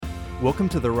Welcome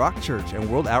to the Rock Church and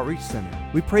World Outreach Center.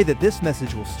 We pray that this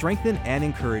message will strengthen and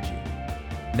encourage you.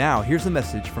 Now, here's a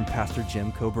message from Pastor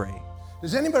Jim Cobrae.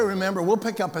 Does anybody remember, we'll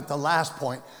pick up at the last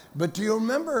point, but do you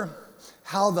remember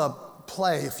how the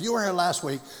play, if you were here last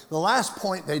week, the last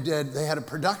point they had a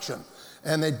production,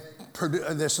 and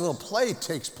this little play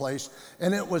takes place,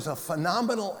 and it was a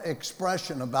phenomenal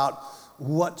expression about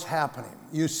what's happening.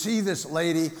 You see this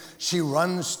lady, she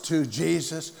runs to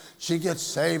Jesus, she gets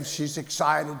saved, she's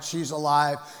excited, she's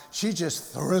alive, she's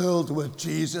just thrilled with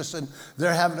Jesus, and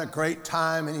they're having a great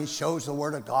time, and he shows the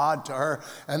word of God to her,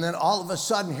 and then all of a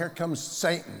sudden, here comes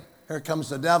Satan, here comes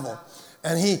the devil,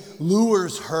 and he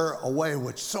lures her away,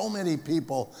 which so many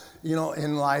people,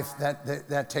 in life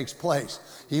that takes place.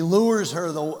 He lures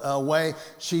her away.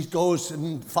 She goes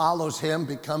and follows him,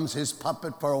 becomes his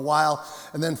puppet for a while,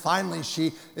 and then finally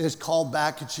she is called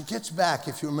back, and she gets back,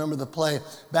 if you remember the play,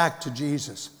 back to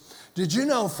Jesus. Did you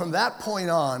know from that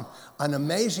point on, an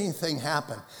amazing thing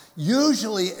happened?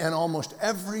 Usually in almost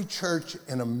every church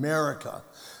in America,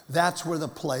 that's where the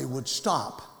play would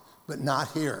stop, but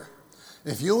not here.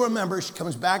 If you remember, she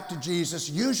comes back to Jesus.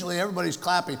 Usually everybody's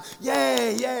clapping.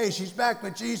 Yay, yay, she's back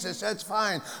with Jesus. That's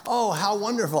fine. Oh, how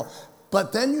wonderful.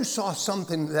 But then you saw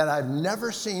something that I've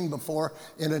never seen before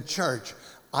in a church.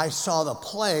 I saw the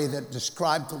play that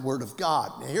described the Word of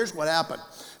God. Now, here's what happened.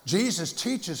 Jesus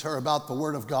teaches her about the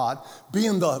Word of God,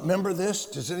 being remember this?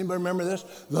 Does anybody remember this?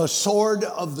 The sword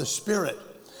of the Spirit.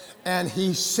 And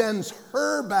he sends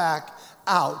her back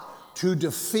out to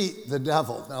defeat the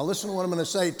devil. Now, listen to what I'm going to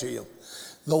say to you.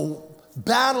 The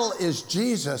battle is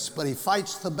Jesus, but he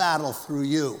fights the battle through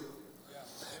you.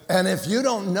 And if you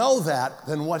don't know that,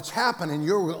 then what's happening,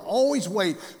 you will always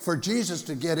wait for Jesus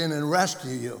to get in and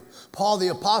rescue you. Paul the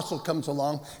Apostle comes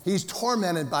along. He's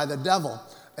tormented by the devil.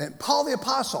 And Paul the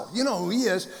Apostle, you know who he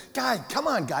is. Come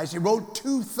on, guys. He wrote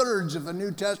 2/3 of the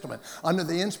New Testament under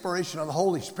the inspiration of the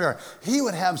Holy Spirit. He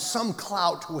would have some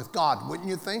clout with God, wouldn't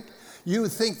you think? You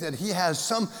would think that he has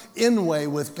some in-way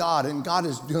with God, and God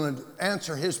is going to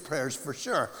answer his prayers for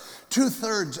sure.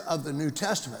 2/3 of the New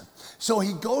Testament. So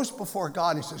he goes before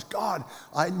God and he says, God,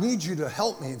 I need you to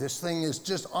help me. This thing is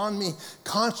just on me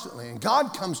constantly. And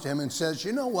God comes to him and says,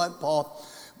 you know what, Paul?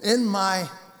 In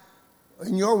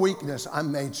your weakness,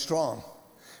 I'm made strong.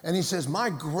 And he says, my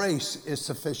grace is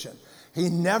sufficient. He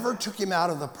never took him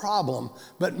out of the problem,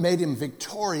 but made him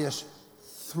victorious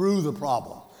through the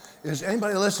problem. Is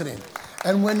anybody listening?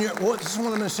 And this is what I'm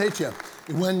going to say to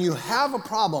you. When you have a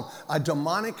problem, a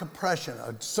demonic oppression,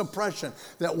 a suppression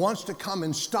that wants to come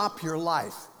and stop your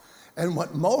life, and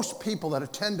what most people that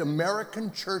attend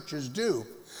American churches do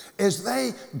is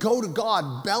they go to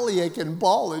God bellyache and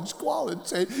bawl and squall and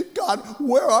say, God,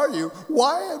 where are you?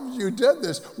 Why have you done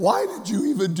this? Why did you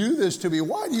even do this to me?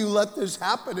 Why do you let this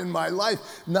happen in my life?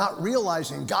 Not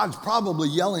realizing God's probably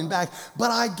yelling back, but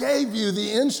I gave you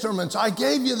the instruments. I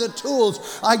gave you the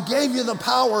tools. I gave you the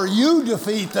power. You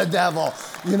defeat the devil,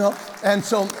 And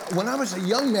so when I was a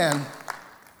young man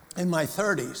in my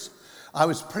 30s, I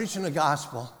was preaching the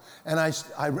gospel, and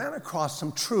I ran across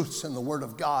some truths in the Word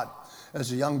of God.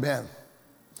 As a young man,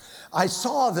 I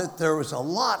saw that there was a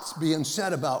lot being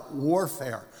said about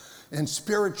warfare and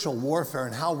spiritual warfare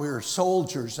and how we are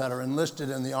soldiers that are enlisted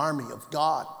in the army of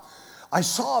God. I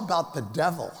saw about the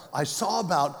devil. I saw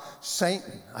about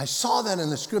Satan. I saw that in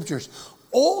the scriptures,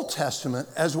 Old Testament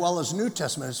as well as New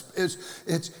Testament.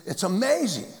 It's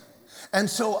amazing. And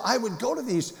so I would go to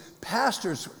these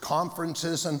pastors'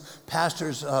 conferences and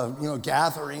pastors'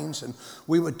 gatherings, and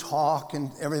we would talk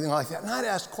and everything like that. And I'd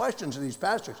ask questions of these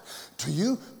pastors. Do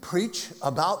you preach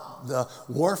about the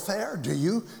warfare? Do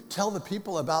you tell the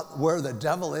people about where the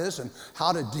devil is and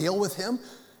how to deal with him?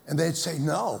 And they'd say,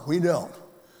 no, we don't.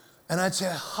 And I'd say,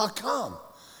 how come?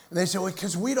 And they'd say, well,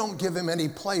 because we don't give him any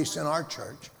place in our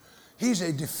church. He's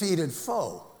a defeated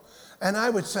foe. And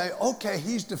I would say, okay,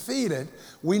 he's defeated.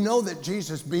 We know that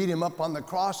Jesus beat him up on the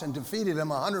cross and defeated him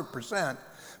 100%.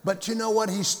 But you know what?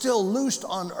 He's still loosed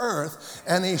on earth,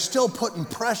 and he's still putting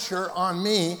pressure on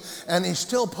me, and he's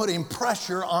still putting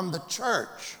pressure on the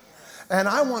church. And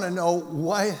I want to know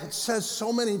why it says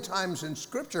so many times in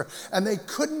Scripture, and they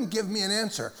couldn't give me an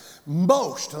answer.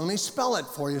 Most, let me spell it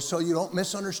for you so you don't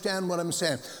misunderstand what I'm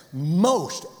saying.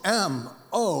 Most,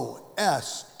 M-O-S-T.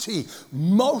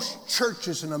 Most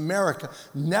churches in America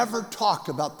never talk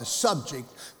about the subject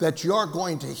that you're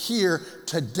going to hear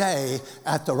today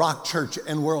at the Rock Church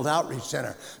and World Outreach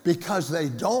Center, because they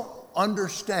don't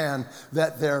understand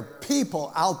that there are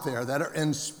people out there that are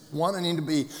wanting to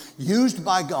be used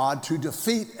by God to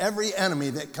defeat every enemy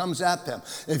that comes at them.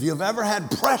 If you've ever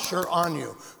had pressure on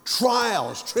you,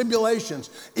 trials, tribulations,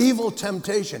 evil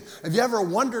temptation, have you ever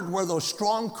wondered where those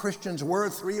strong Christians were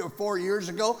 3 or 4 years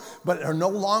ago, but are no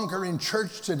longer in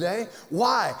church today?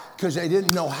 Why? Because they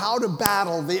didn't know how to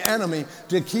battle the enemy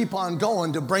to keep on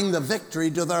going, to bring the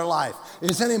victory to their life.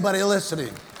 Is anybody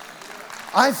listening?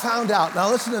 I found out, now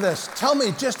listen to this, tell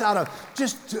me just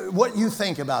what you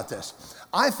think about this.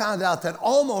 I found out that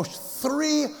almost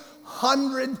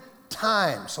 300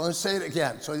 times, so let's say it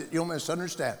again so that you'll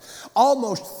misunderstand,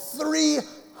 almost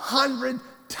 300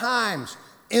 times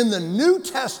in the New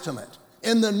Testament,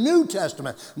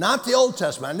 not the Old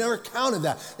Testament, I never counted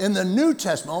that, in the New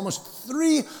Testament, almost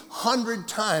 300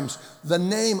 times the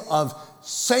name of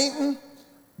Satan,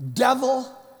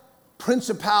 devil,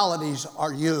 principalities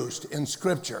are used in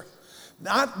Scripture.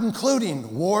 Not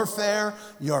including warfare,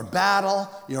 your battle,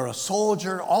 you're a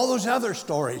soldier, all those other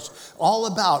stories, all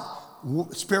about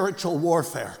spiritual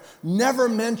warfare. Never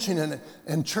mentioning it,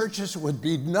 and churches would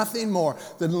be nothing more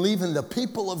than leaving the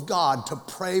people of God to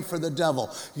pray for the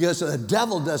devil, because the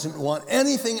devil doesn't want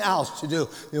anything else to do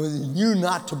with you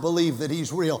not to believe that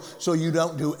he's real, so you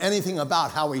don't do anything about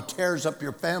how he tears up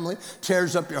your family,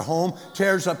 tears up your home,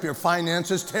 tears up your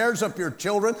finances, tears up your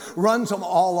children, runs them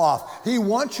all off. He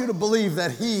wants you to believe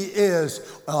that he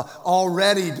is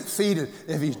already defeated.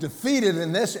 If he's defeated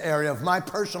in this area of my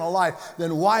personal life,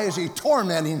 then why is he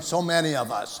tormenting so many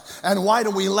of us? And why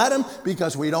do we let him?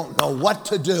 Because we don't know what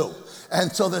to do. And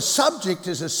so the subject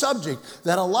is a subject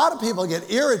that a lot of people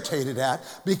get irritated at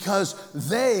because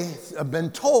they have been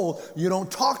told you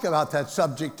don't talk about that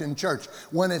subject in church,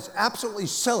 when it's absolutely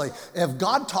silly. If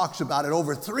God talks about it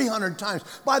over 300 times,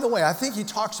 by the way, I think he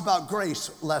talks about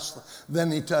grace less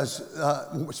than he does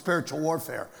spiritual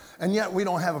warfare. And yet we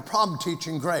don't have a problem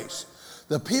teaching grace.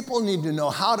 The people need to know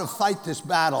how to fight this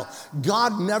battle.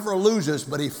 God never loses,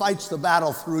 but he fights the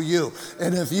battle through you.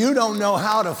 And if you don't know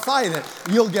how to fight it,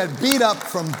 you'll get beat up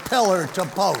from pillar to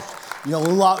post. You'll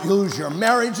lose your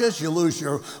marriages, you'll lose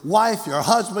your wife, your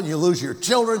husband, you'll lose your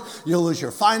children, you'll lose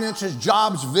your finances,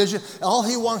 jobs, vision. All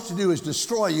he wants to do is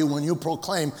destroy you when you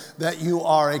proclaim that you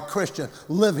are a Christian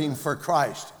living for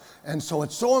Christ. And so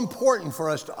it's so important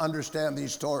for us to understand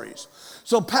these stories.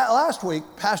 So last week,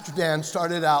 Pastor Dan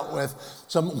started out with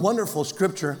some wonderful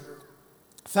scripture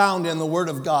found in the Word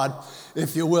of God,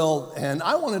 if you will. And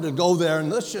I wanted to go there, and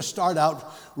let's just start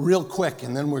out real quick,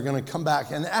 and then we're going to come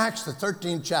back. In Acts, the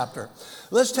 13th chapter,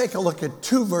 let's take a look at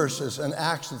 2 verses in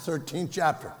Acts, the 13th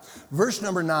chapter. Verse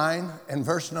number 9 and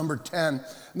verse number 10.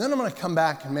 And then I'm going to come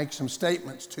back and make some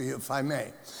statements to you, if I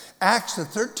may. Acts, the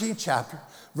 13th chapter.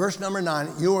 Verse number 9,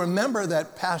 you'll remember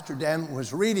that Pastor Dan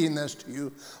was reading this to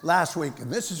you last week,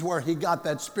 and this is where he got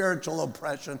that spiritual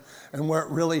oppression and where it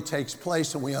really takes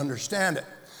place, and we understand it.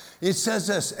 It says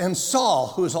this, and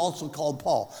Saul, who is also called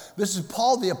Paul, this is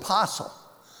Paul the apostle.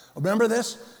 Remember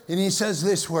this? And he says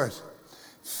this word,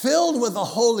 filled with the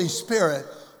Holy Spirit,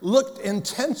 looked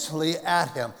intensely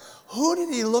at him. Who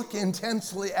did he look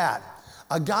intensely at?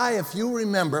 A guy, if you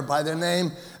remember, by the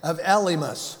name of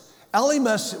Elymas.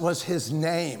 Elymas was his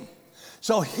name.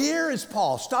 So here is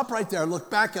Paul. Stop right there.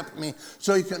 Look back up at me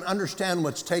so you can understand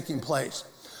what's taking place.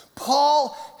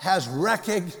 Paul has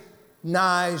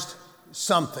recognized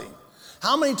something.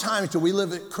 How many times do we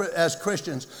live as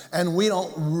Christians and we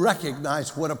don't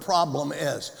recognize what a problem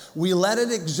is? We let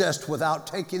it exist without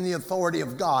taking the authority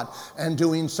of God and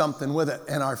doing something with it,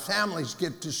 and our families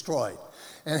get destroyed.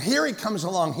 And here he comes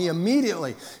along.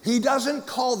 He doesn't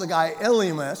call the guy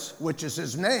Elymas, which is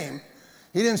his name.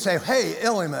 He didn't say, hey,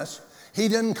 Elymas. He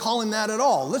didn't call him that at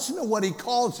all. Listen to what he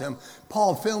calls him.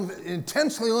 Paul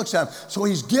intensely looks at him. So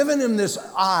he's given him this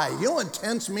eye. You know what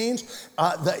intense means?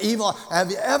 The evil.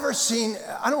 Have you ever seen,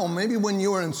 I don't know, maybe when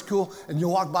you were in school and you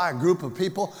walk by a group of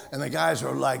people and the guys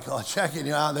are like checking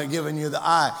you out, they're giving you the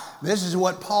eye. This is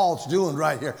what Paul's doing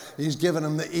right here. He's giving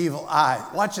him the evil eye.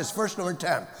 Watch this, verse number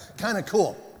 10. Kind of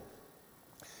cool.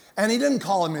 And he didn't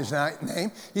call him his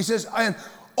name. He says, and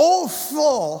oh,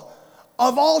 full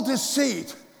of all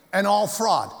deceit and all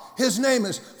fraud. His name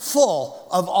is full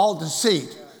of all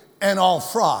deceit and all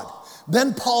fraud.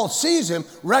 Then Paul sees him,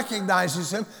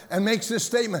 recognizes him, and makes this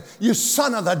statement, you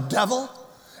son of the devil.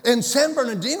 In San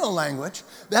Bernardino language,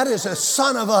 that is a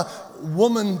son of a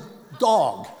woman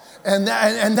dog. And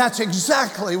that's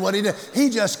exactly what he did. He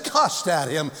just cussed at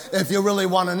him, if you really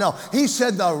want to know. He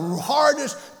said the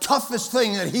hardest, toughest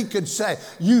thing that he could say,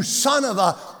 you son of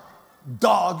a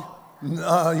dog,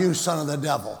 you son of the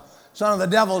devil. Son of the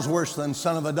devil is worse than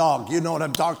son of a dog. You know what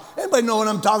I'm talking. Anybody know what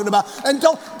I'm talking about? And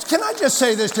can I just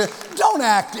say this to you? Don't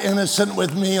act innocent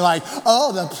with me like,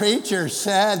 oh, the preacher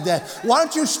said that. Why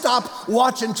don't you stop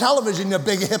watching television, you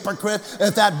big hypocrite,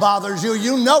 if that bothers you?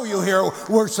 You know you hear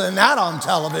worse than that on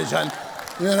television.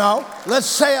 You know? Let's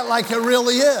say it like it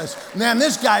really is. Man,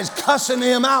 this guy's cussing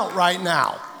him out right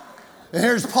now. And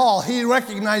here's Paul. He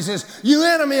recognizes, you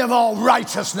enemy of all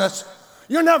righteousness,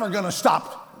 you're never going to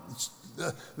stop.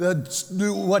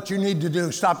 Do what you need to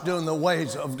do. Stop doing the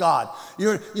ways of God.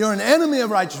 You're an enemy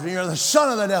of righteousness. You're the son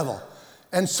of the devil.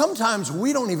 And sometimes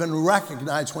we don't even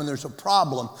recognize when there's a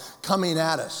problem coming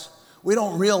at us. We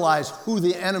don't realize who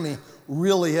the enemy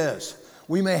really is.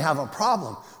 We may have a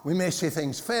problem. We may see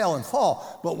things fail and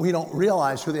fall, but we don't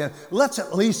realize who the enemy is. Let's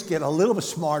at least get a little bit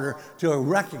smarter to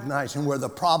recognizing where the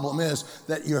problem is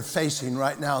that you're facing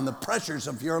right now and the pressures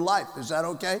of your life. Is that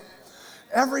okay?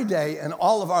 Every day in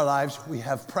all of our lives, we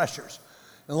have pressures.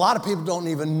 And a lot of people don't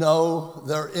even know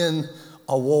they're in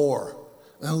a war,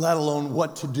 and let alone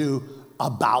what to do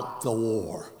about the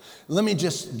war. Let me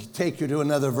just take you to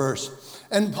another verse.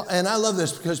 And I love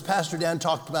this because Pastor Dan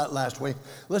talked about it last week.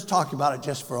 Let's talk about it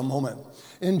just for a moment.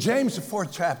 In James, the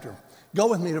 4th chapter, go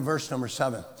with me to verse number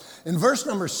 7. In verse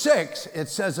number 6, it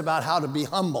says about how to be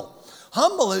humble.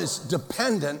 Humble is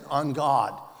dependent on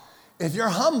God. If you're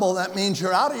humble, that means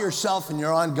you're out of yourself and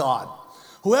you're on God.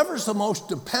 Whoever's the most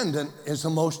dependent is the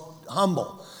most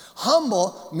humble.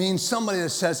 Humble means somebody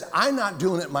that says, I'm not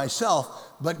doing it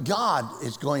myself, but God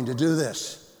is going to do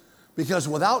this. Because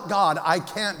without God, I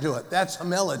can't do it. That's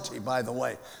humility, by the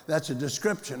way. That's a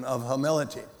description of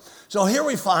humility. So here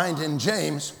we find in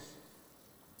James,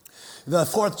 the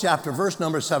 4th chapter, verse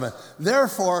number 7,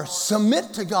 therefore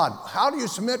submit to God. How do you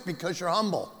submit? Because you're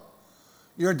humble.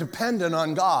 You're dependent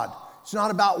on God. It's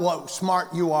not about what smart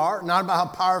you are, not about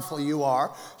how powerful you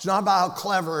are. It's not about how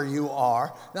clever you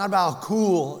are, not about how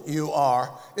cool you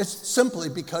are. It's simply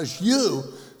because you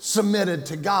submitted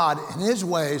to God in his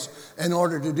ways in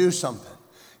order to do something.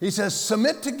 He says,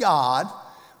 submit to God,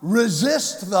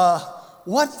 resist the,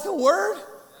 what's the word?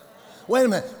 Wait a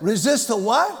minute, resist the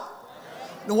what?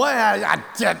 The way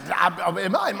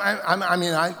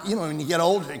when you get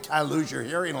older, you kind of lose your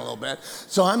hearing a little bit.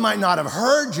 So I might not have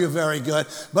heard you very good,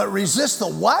 but resist the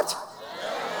what?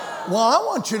 Well, I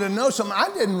want you to know something. I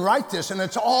didn't write this, and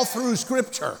it's all through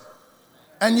Scripture.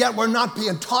 And yet we're not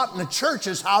being taught in the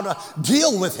churches how to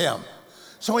deal with him.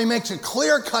 So he makes a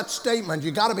clear-cut statement. You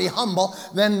got to be humble.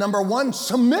 Then number 1,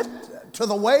 submit to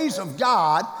the ways of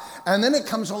God. And then it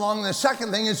comes along, the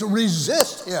second thing is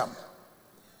resist him.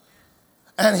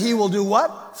 And he will do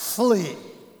what? Flee.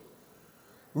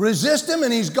 Resist him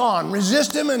and he's gone.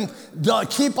 Resist him and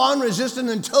keep on resisting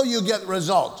until you get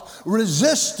results.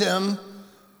 Resist him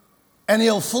and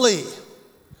he'll flee.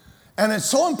 And it's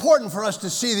so important for us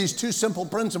to see these two simple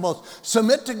principles.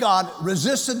 Submit to God,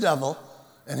 resist the devil,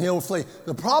 and he'll flee.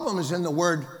 The problem is in the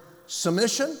word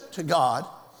submission to God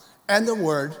and the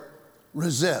word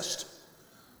resist.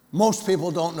 Most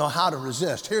people don't know how to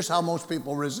resist. Here's how most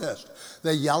people resist.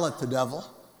 They yell at the devil.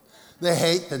 They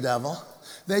hate the devil.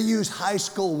 They use high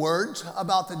school words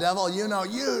about the devil. You know,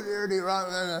 you dirty,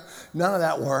 none of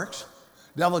that works.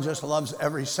 The devil just loves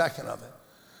every second of it.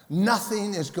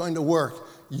 Nothing is going to work.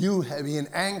 You being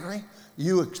angry,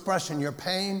 you expressing your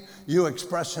pain, you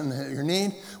expressing your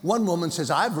need. One woman says,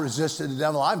 I've resisted the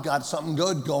devil. I've got something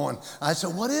good going. I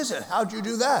said, what is it? How'd you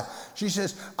do that? She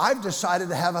says, I've decided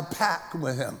to have a pact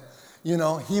with him. You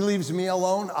know, he leaves me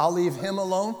alone, I'll leave him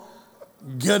alone.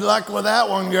 Good luck with that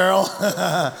one, girl.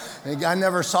 I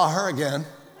never saw her again.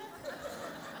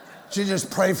 She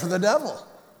just prayed for the devil.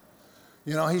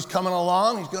 You know, he's coming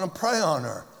along, he's going to prey on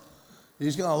her.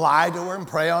 He's going to lie to her and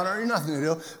prey on her. There's nothing to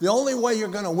do. The only way you're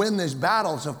going to win these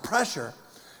battles of pressure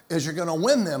is you're going to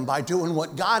win them by doing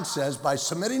what God says, by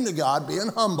submitting to God, being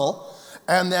humble,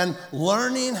 and then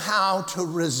learning how to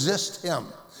resist him.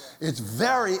 It's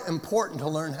very important to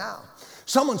learn how.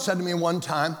 Someone said to me one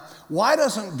time, why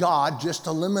doesn't God just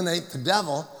eliminate the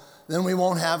devil? Then we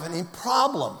won't have any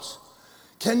problems.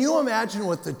 Can you imagine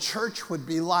what the church would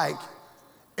be like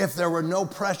if there were no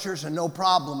pressures and no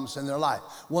problems in their life?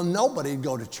 Well, nobody'd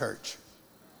go to church.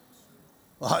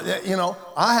 You know,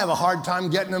 I have a hard time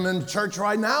getting them into church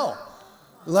right now,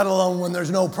 let alone when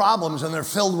there's no problems and they're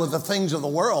filled with the things of the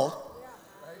world.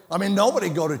 I mean,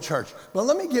 nobody'd go to church. But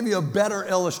let me give you a better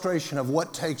illustration of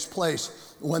what takes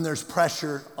place when there's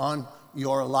pressure on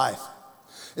your life.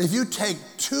 If you take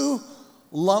 2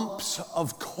 lumps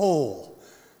of coal,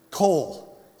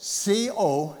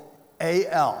 C-O-A-L,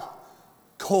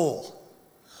 coal.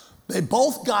 They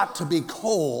both got to be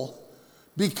coal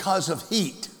because of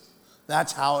heat.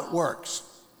 That's how it works.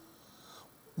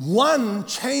 One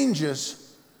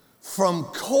changes from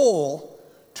coal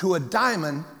to a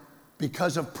diamond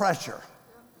because of pressure.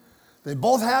 They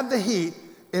both have the heat.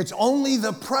 It's only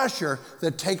the pressure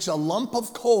that takes a lump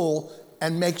of coal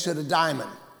and makes it a diamond.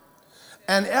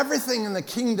 And everything in the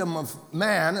kingdom of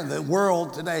man and the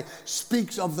world today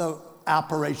speaks of the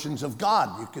operations of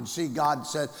God. You can see God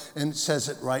said, and it says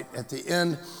it right at the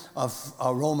end of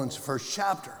Romans' first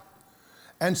chapter.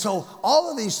 And so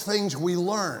all of these things we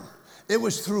learn. It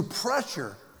was through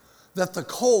pressure that the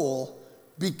coal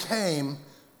became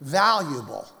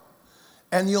valuable.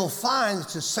 And you'll find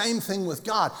it's the same thing with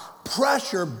God.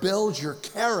 Pressure builds your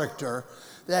character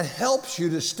that helps you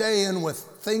to stay in with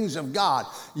things of God.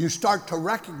 You start to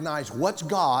recognize what's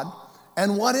God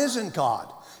and what isn't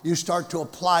God. You start to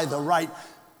apply the right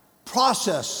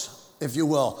process, if you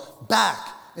will, back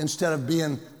instead of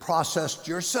being processed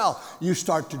yourself. You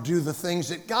start to do the things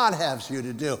that God has you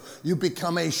to do. You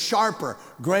become a sharper,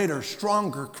 greater,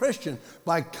 stronger Christian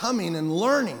by coming and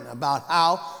learning about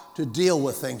how to deal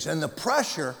with things. And the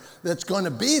pressure that's going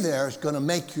to be there is going to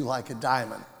make you like a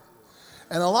diamond.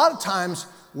 And a lot of times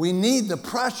we need the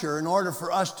pressure in order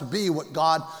for us to be what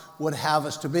God would have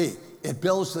us to be. It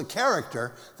builds the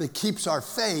character that keeps our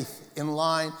faith in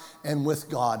line and with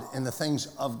God and the things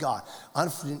of God.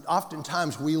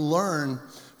 Oftentimes we learn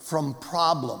from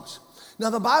problems. Now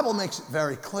the Bible makes it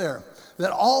very clear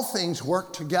that all things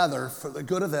work together for the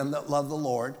good of them that love the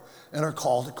Lord and are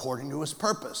called according to his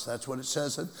purpose. That's what it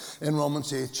says in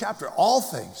Romans 8th chapter. All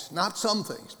things, not some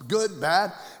things, good,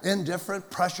 bad, indifferent,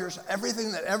 pressures,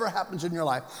 everything that ever happens in your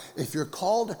life, if you're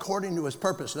called according to his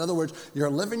purpose, in other words, you're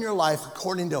living your life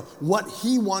according to what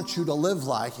he wants you to live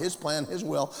like, his plan, his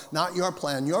will, not your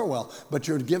plan, your will, but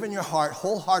you're giving your heart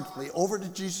wholeheartedly over to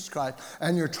Jesus Christ,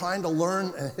 and you're trying to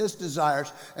learn his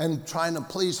desires and trying to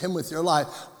please him with your life,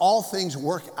 all things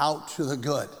work out to the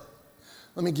good.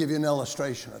 Let me give you an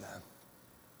illustration of that.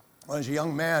 When I was a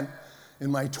young man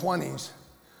in my 20s,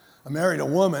 I married a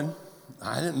woman.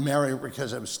 I didn't marry her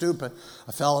because I was stupid.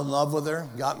 I fell in love with her,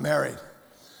 got married.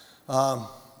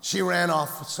 She ran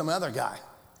off with some other guy.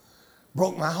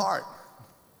 Broke my heart.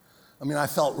 I mean, I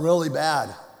felt really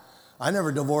bad. I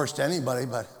never divorced anybody,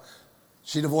 but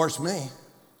she divorced me.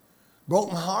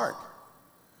 Broke my heart.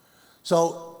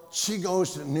 So she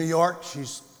goes to New York.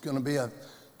 She's going to be a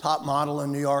top model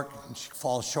in New York, and she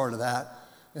falls short of that.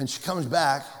 And she comes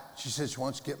back. She says she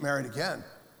wants to get married again.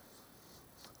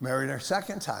 Married her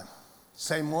second time.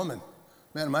 Same woman.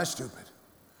 Man, am I stupid.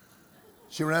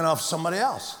 She ran off somebody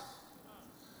else.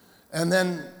 And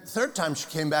then third time she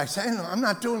came back saying, no, I'm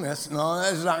not doing this. No,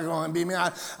 that's not going to be me.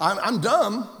 I'm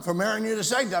dumb for marrying you the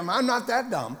second time. I'm not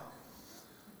that dumb.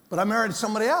 But I married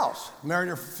somebody else. Married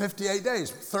her for 58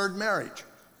 days. Third marriage.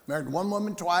 Married one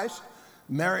woman twice.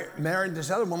 Married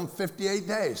this other woman 58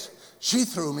 days. She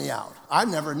threw me out. I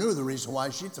never knew the reason why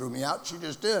she threw me out. She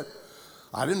just did.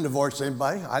 I didn't divorce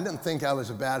anybody. I didn't think I was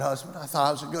a bad husband. I thought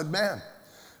I was a good man.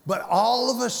 But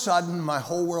all of a sudden, my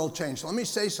whole world changed. Let me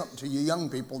say something to you young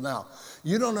people now.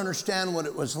 You don't understand what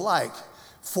it was like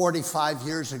 45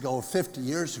 years ago, 50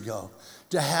 years ago,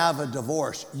 to have a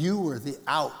divorce. You were the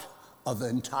out of the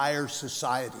entire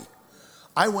society.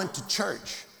 I went to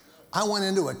church. I went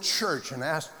into a church and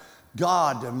asked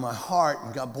God in my heart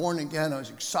and got born again. I was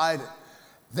excited.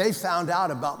 They found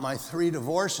out about my 3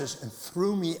 divorces and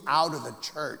threw me out of the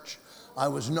church. I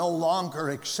was no longer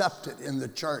accepted in the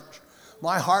church.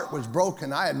 My heart was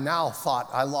broken. I had now thought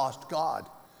I lost God.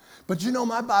 But you know,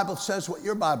 my Bible says what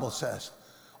your Bible says.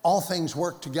 All things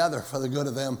work together for the good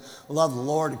of them who love the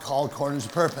Lord and call according to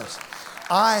his purpose.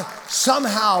 I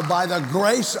somehow, by the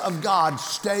grace of God,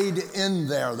 stayed in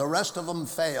there. The rest of them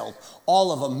failed,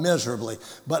 all of them miserably.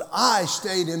 But I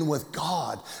stayed in with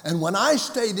God. And when I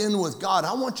stayed in with God,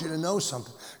 I want you to know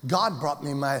something. God brought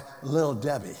me my little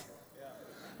Debbie.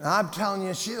 And I'm telling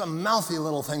you, she's a mouthy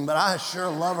little thing, but I sure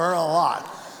love her a lot.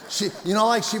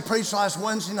 Like she preached last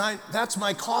Wednesday night, that's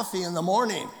my coffee in the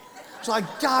morning. It's like,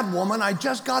 God, woman, I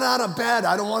just got out of bed.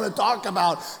 I don't want to talk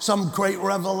about some great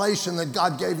revelation that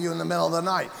God gave you in the middle of the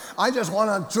night. I just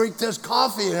want to drink this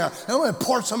coffee here. I'm going to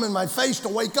pour some in my face to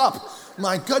wake up.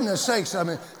 My goodness sakes, I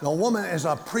mean, the woman is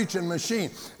a preaching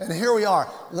machine. And here we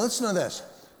are. Listen to this.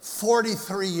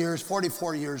 44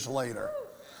 years later,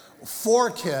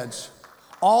 4 kids,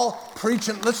 all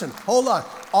preaching, listen, hold on,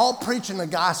 all preaching the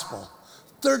gospel,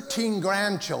 13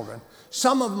 grandchildren.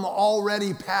 Some of them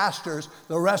already pastors,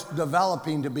 the rest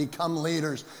developing to become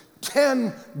leaders.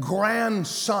 10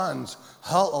 grandsons.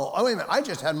 Hello. Oh, wait a minute. I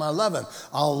just had my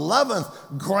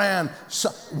 11th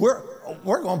grandson.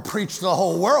 We're going to preach to the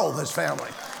whole world, this family.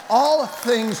 All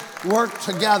things work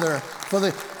together for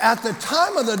the, at the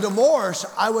time of the divorce,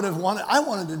 I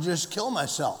wanted to just kill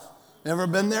myself. Never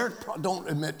been there? Don't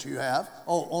admit you have.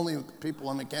 Oh, only people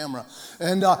on the camera.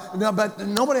 And no, but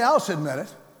nobody else admitted.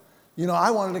 You know, I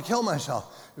wanted to kill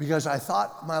myself because I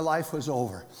thought my life was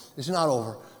over. It's not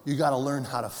over. You got to learn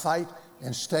how to fight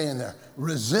and stay in there.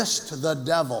 Resist the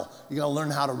devil. You got to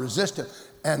learn how to resist it,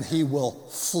 and he will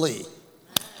flee.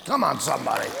 Come on,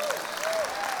 somebody.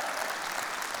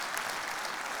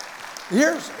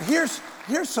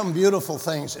 Here's some beautiful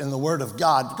things in the Word of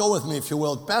God. Go with me, if you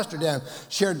will. Pastor Dan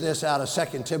shared this out of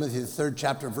 2 Timothy, the 3rd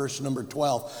chapter, verse number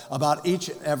 12, about each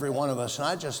and every one of us, and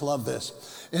I just love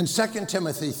this. In 2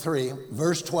 Timothy 3,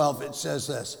 verse 12, it says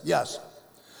this, yes,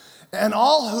 and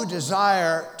all who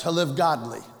desire to live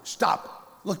godly,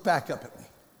 stop, look back up at me.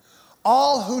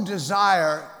 All who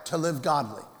desire to live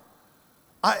godly.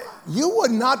 You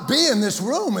would not be in this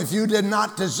room if you did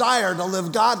not desire to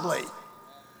live godly.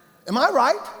 Am I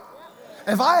right?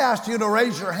 If I asked you to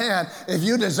raise your hand if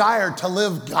you desire to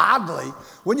live godly,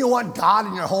 wouldn't you want God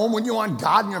in your home? Wouldn't you want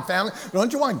God in your family?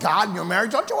 Don't you want God in your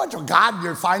marriage? Don't you want God in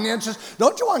your finances?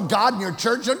 Don't you want God in your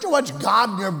church? Don't you want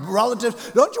God in your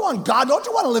relatives? Don't you want God? Don't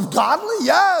you want to live godly?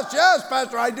 Yes, yes,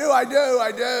 Pastor, I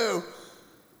do.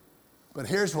 But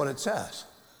here's what it says.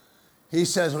 He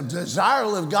says, desire to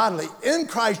live godly in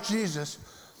Christ Jesus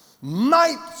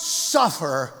might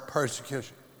suffer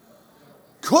persecution.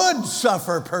 Could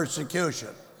suffer persecution.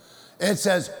 It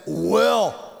says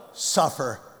will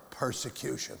suffer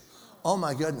persecution. Oh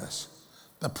my goodness.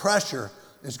 The pressure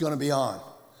is going to be on.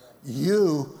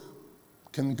 You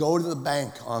can go to the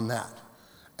bank on that.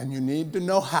 And you need to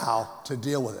know how to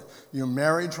deal with it. Your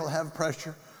marriage will have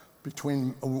pressure.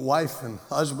 Between a wife and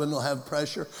husband will have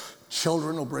pressure.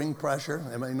 Children will bring pressure.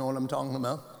 Anybody know what I'm talking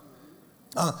about?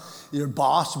 Your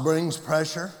boss brings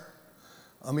pressure.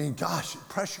 I mean, gosh,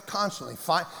 pressure constantly.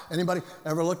 Anybody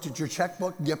ever looked at your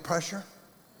checkbook and get pressure?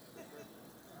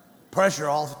 Pressure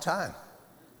all the time.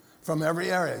 From every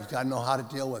area, you got to know how to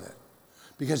deal with it.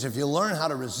 Because if you learn how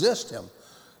to resist him,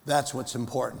 that's what's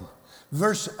important.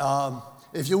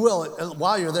 If you will,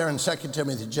 while you're there in 2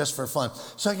 Timothy, just for fun,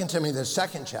 2 Timothy, the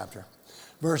 2nd chapter,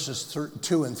 verses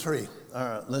 2 and 3. All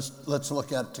right, let's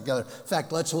look at it together. In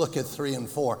fact, let's look at 3 and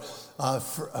 4. 2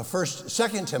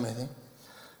 Timothy,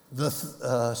 the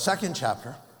 2nd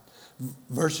chapter,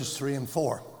 verses 3 and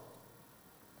 4.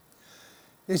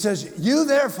 He says, you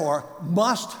therefore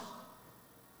must,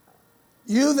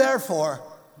 you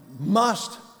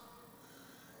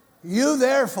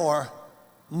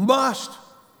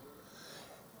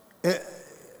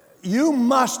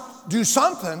must do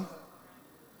something,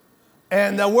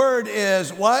 and the word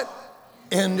is what?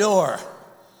 Endure.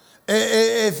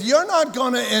 If you're not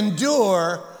going to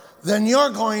endure, then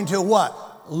you're going to what?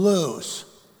 Lose.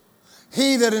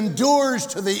 He that endures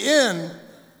to the end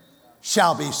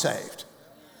shall be saved.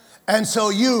 And so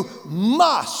you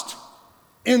must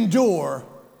endure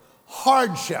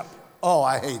hardship. Oh,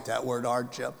 I hate that word,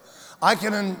 hardship. I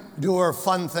can endure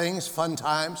fun things, fun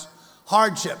times,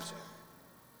 hardships.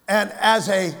 And as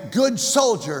a good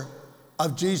soldier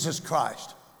of Jesus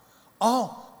Christ.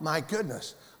 Oh, my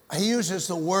goodness. He uses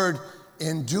the word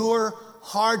endure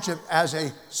hardship as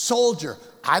a soldier.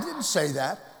 I didn't say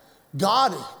that.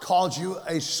 God called you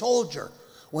a soldier.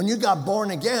 When you got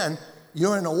born again,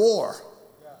 you're in a war.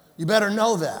 You better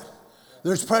know that.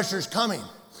 There's pressures coming. Have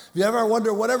you ever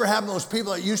wondered whatever happened to those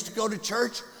people that used to go to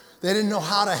church? They didn't know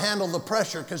how to handle the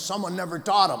pressure because someone never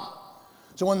taught them.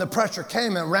 So when the pressure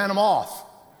came, it ran them off.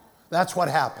 That's what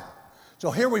happened. So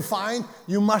here we find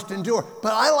you must endure.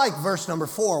 But I like verse number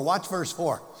 4. Watch verse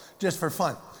 4, just for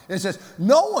fun. It says,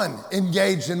 no one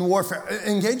engaged in warfare.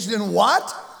 Engaged in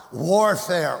what?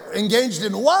 Warfare. Engaged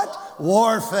in what?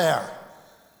 Warfare.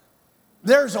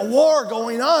 There's a war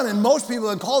going on, and most people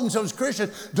that call themselves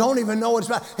Christians don't even know what it's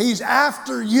about. He's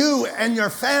after you and your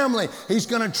family. He's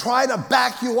going to try to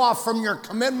back you off from your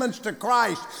commitments to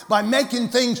Christ by making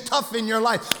things tough in your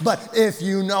life. But if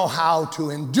you know how to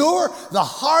endure the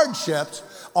hardships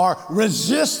or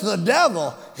resist the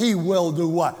devil, he will do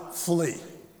what? Flee.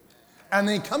 And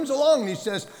then he comes along and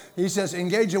he says,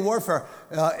 engage in warfare,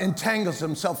 entangles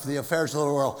himself with the affairs of the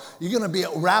world. You're going to be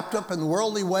wrapped up in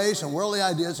worldly ways and worldly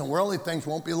ideas and worldly things.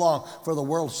 Won't be long, for the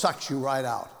world sucks you right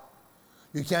out.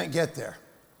 You can't get there.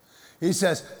 He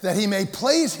says that he may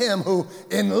please him who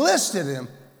enlisted him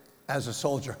as a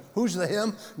soldier. Who's the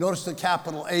him? Notice the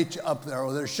capital H up there,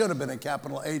 or there should have been a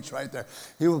capital H right there.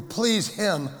 He will please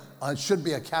him. It should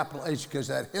be a capital H because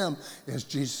that him is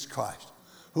Jesus Christ,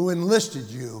 who enlisted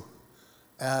you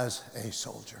as a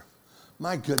soldier.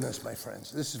 My goodness, my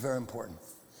friends, this is very important.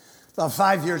 About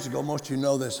 5 years ago, most of you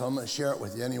know this, so I'm going to share it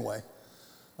with you anyway.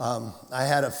 I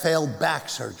had a failed back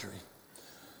surgery.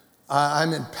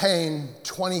 I'm in pain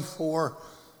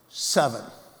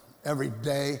 24/7, every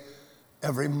day,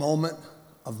 every moment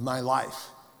of my life.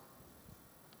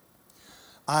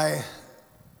 I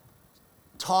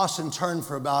toss and turn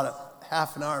for about a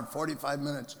half an hour and 45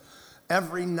 minutes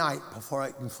every night before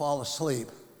I can fall asleep,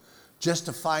 just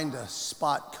to find a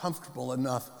spot comfortable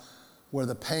enough where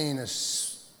the pain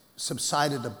is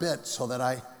subsided a bit so that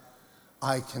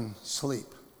I can sleep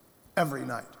every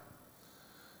night.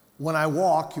 When I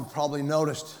walk, you've probably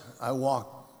noticed I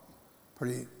walk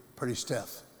pretty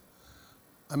stiff.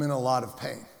 I'm in a lot of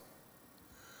pain.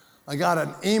 I got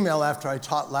an email after I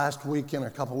taught last weekend, a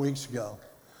couple weeks ago,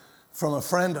 from a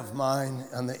friend of mine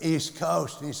on the East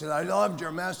Coast. And he said, I loved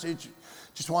your message.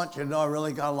 Just want you to know I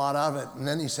really got a lot out of it. And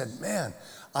then he said, man,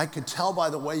 I could tell by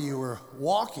the way you were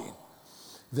walking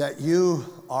that you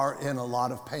are in a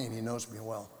lot of pain. He knows me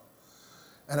well.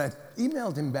 And I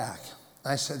emailed him back.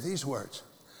 I said these words,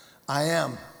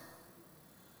 I'm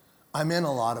in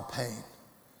a lot of pain,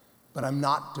 but I'm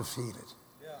not defeated.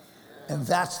 And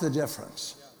that's the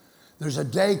difference. There's a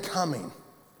day coming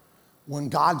when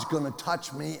God's going to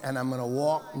touch me and I'm going to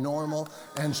walk normal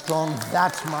and strong.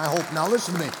 That's my hope. Now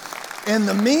listen to me. In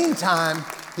the meantime,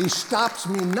 he stops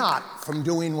me not from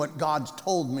doing what God's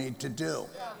told me to do.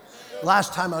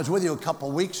 Last time I was with you a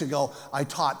couple weeks ago, I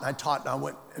taught, and I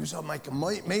went, it was like an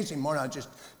amazing morning. I'll just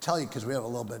tell you because we have a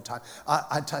little bit of time.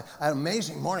 I had an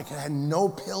amazing morning because I had no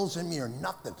pills in me or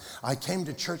nothing. I came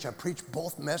to church, I preached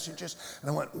both messages, and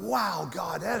I went, wow,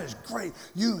 God, that is great.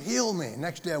 You healed me.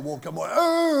 Next day I woke up,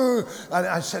 and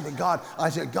I said to God,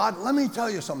 God, let me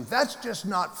tell you something. That's just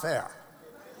not fair.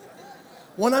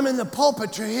 When I'm in the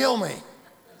pulpit, you heal me.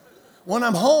 When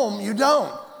I'm home, you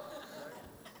don't.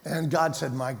 And God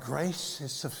said, my grace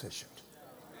is sufficient.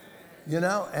 You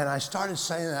know, and I started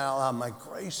saying that out loud, my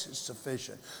grace is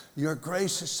sufficient. Your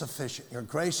grace is sufficient. Your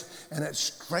grace, and it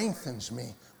strengthens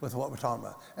me with what we're talking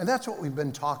about. And that's what we've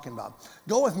been talking about.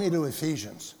 Go with me to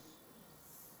Ephesians.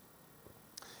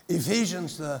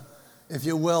 Ephesians, if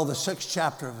you will, the 6th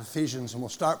chapter of Ephesians, and we'll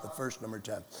start with verse number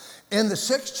 10. In the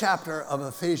 6th chapter of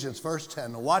Ephesians, verse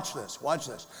 10, now watch this.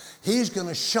 He's going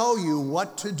to show you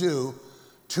what to do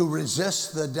to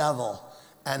resist the devil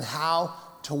and how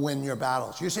to win your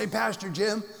battles. You say, Pastor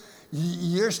Jim,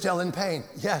 you're still in pain.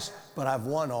 Yes, but I've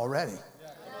won already.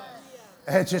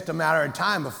 It's just a matter of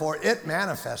time before it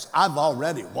manifests. I've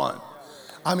already won.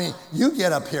 I mean, you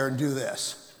get up here and do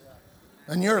this,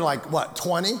 and you're like, what,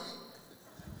 20?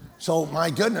 So my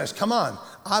goodness, come on.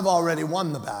 I've already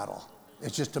won the battle.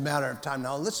 It's just a matter of time.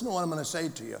 Now listen to what I'm going to say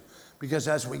to you, because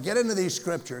as we get into these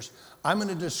scriptures, I'm going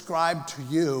to describe to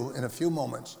you in a few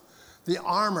moments the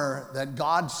armor that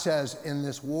God says in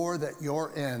this war that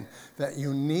you're in that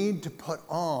you need to put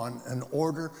on in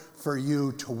order for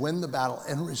you to win the battle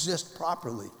and resist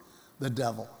properly the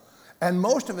devil. And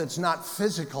most of it's not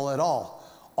physical at all.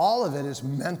 All of it is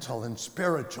mental and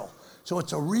spiritual. So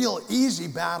it's a real easy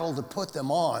battle to put them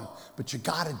on, but you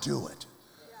got to do it.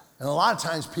 And a lot of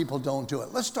times people don't do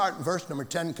it. Let's start in verse number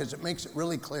 10 because it makes it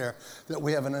really clear that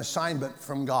we have an assignment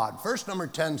from God. Verse number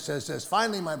 10 says this,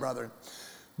 finally, my brethren,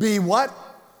 be what?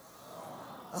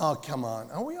 Oh, come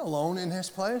on. Are we alone in this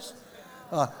place?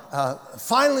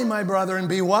 Finally, my brethren,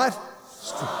 be what?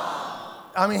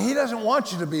 I mean, he doesn't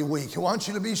want you to be weak. He wants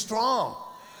you to be strong.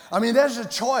 I mean, there's a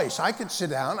choice. I could sit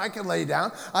down. I could lay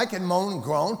down. I can moan and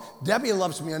groan. Debbie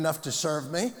loves me enough to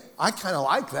serve me. I kind of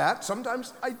like that.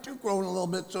 Sometimes I do groan a little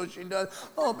bit, so she does.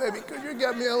 Oh, baby, could you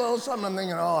get me a little something? I'm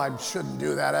thinking, oh, I shouldn't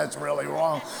do that. That's really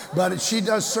wrong. But she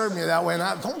does serve me that way. And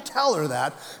I don't tell her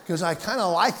that because I kind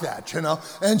of like that, you know.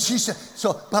 And she said,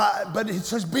 but it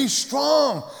says, be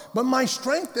strong. But my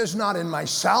strength is not in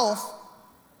myself.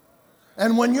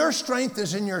 And when your strength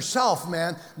is in yourself,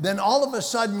 man, then all of a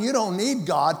sudden you don't need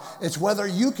God. It's whether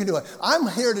you can do it. I'm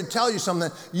here to tell you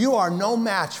something. You are no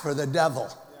match for the devil,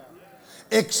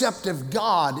 except if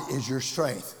God is your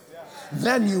strength.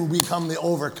 Then you become the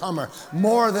overcomer,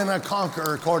 more than a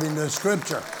conqueror according to the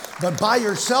scripture. But by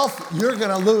yourself, you're going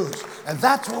to lose. And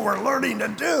that's what we're learning to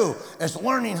do, is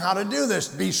learning how to do this.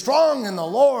 Be strong in the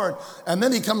Lord. And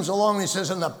then he comes along and he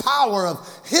says, in the power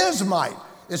of his might.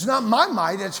 It's not my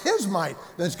might, it's his might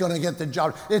that's going to get the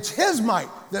job. It's his might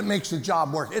that makes the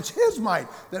job work. It's his might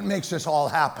that makes this all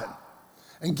happen.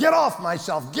 And get off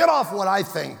myself, get off what I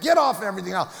think, get off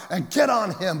everything else, and get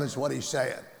on him is what he's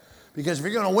saying. Because if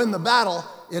you're going to win the battle,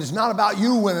 it is not about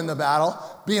you winning the battle,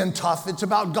 being tough. It's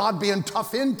about God being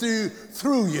tough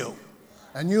through you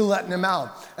and you letting him out.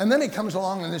 And then he comes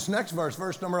along in this next verse,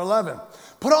 verse number 11.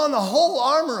 Put on the whole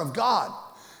armor of God,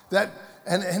 that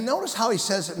And notice how he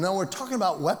says it. No, we're talking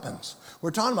about weapons.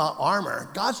 We're talking about armor.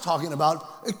 God's talking about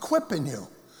equipping you.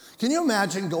 Can you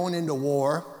imagine going into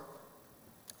war?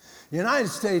 The United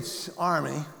States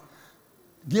Army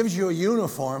gives you a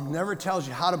uniform, never tells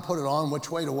you how to put it on, which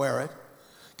way to wear it.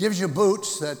 Gives you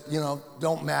boots that,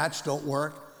 don't match, don't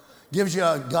work. Gives you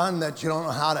a gun that you don't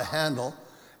know how to handle.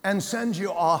 And sends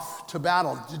you off to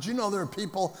battle. Did you know there are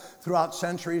people throughout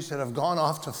centuries that have gone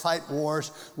off to fight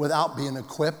wars without being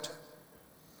equipped?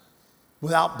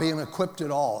 Without being equipped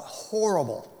at all.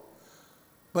 Horrible.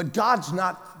 But God's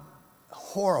not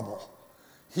horrible.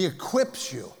 He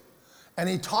equips you. And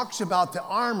he talks about the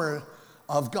armor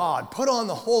of God. Put on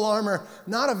the whole armor,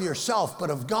 not of yourself, but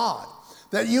of God,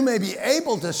 that you may be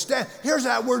able to stand. Here's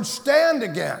that word stand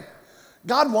again.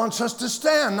 God wants us to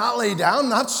stand, not lay down,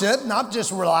 not sit, not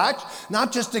just relax,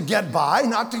 not just to get by,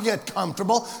 not to get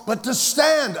comfortable, but to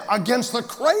stand against the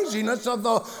craziness of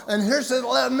and here's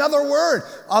another word,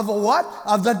 of the what?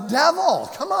 Of the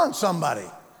devil. Come on, somebody.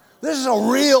 This is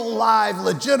a real, live,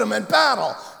 legitimate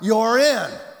battle you're in.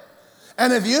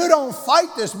 And if you don't fight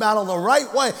this battle the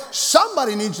right way,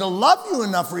 somebody needs to love you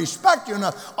enough, respect you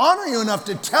enough, honor you enough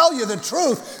to tell you the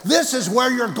truth. This is where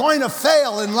you're going to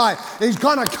fail in life. He's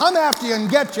going to come after you and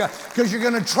get you because you're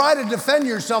going to try to defend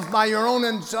yourself by your own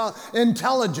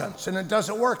intelligence, and it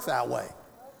doesn't work that way.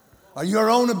 Or your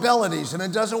own abilities, and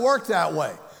it doesn't work that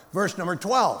way. Verse number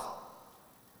 12.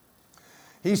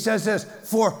 He says this,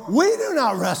 for we do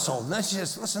not wrestle.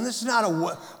 Listen, this is not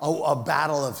a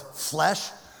battle of flesh.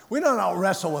 We don't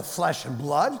wrestle with flesh and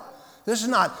blood. This is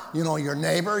not, your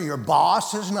neighbor, your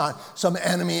boss. This is not some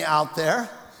enemy out there.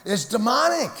 It's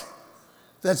demonic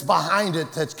that's behind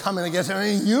it, that's coming against it. I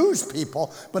mean, use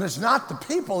people, but it's not the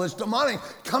people. It's demonic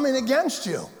coming against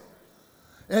you.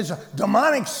 It's a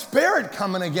demonic spirit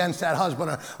coming against that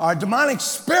husband, or a demonic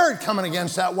spirit coming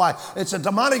against that wife. It's a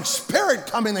demonic spirit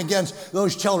coming against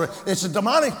those children. It's a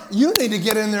demonic, you need to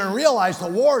get in there and realize the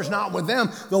war is not with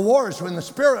them. The war is in the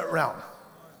spirit realm.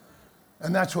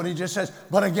 And that's what he just says.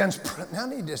 But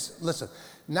listen,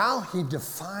 now he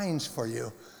defines for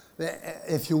you,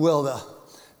 if you will,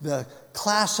 the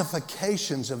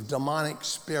classifications of demonic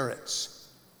spirits.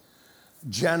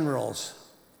 Generals,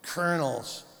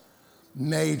 colonels,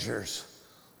 majors,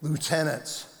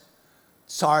 lieutenants,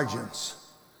 sergeants,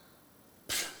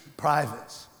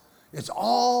 privates. It's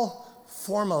all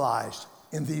formalized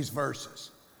in these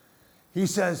verses. He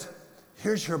says,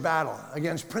 here's your battle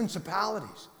against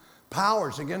principalities,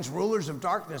 powers, against rulers of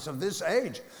darkness of this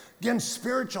age, against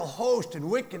spiritual hosts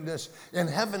and wickedness in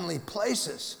heavenly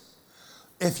places.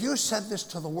 If you said this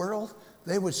to the world,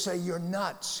 they would say, you're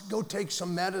nuts. Go take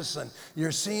some medicine.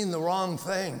 You're seeing the wrong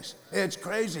things. It's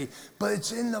crazy, but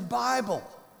it's in the Bible.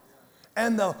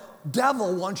 And the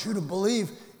devil wants you to believe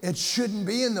it shouldn't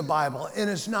be in the Bible, and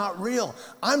it's not real.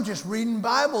 I'm just reading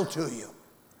Bible to you.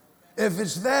 If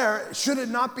it's there, should it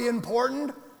not be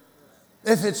important?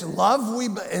 If it's love,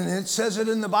 and it says it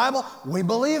in the Bible, we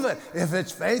believe it. If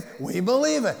it's faith, we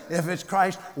believe it. If it's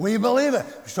Christ, we believe it.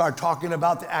 Start talking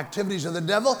about the activities of the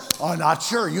devil, oh, not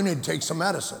sure, you need to take some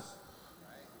medicine.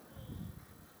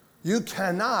 You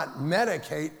cannot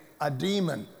medicate a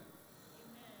demon.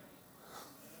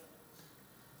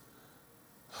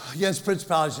 Against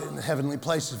principalities in the heavenly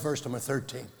places, verse number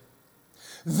 13.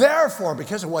 Therefore,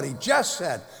 because of what he just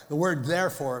said, the word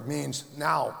therefore means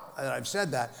now that I've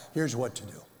said that, here's what to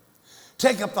do.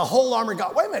 Take up the whole armor of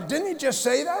God. Wait a minute, didn't he just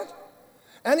say that?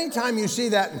 Anytime you see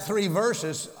that in 3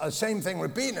 verses, same thing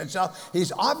repeating itself,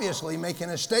 he's obviously making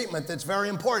a statement that's very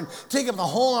important. Take up the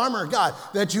whole armor of God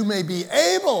that you may be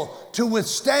able to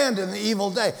withstand in the evil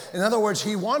day. In other words,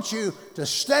 he wants you to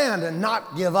stand and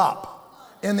not give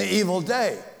up in the evil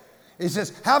day. He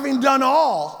says, having done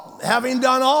all,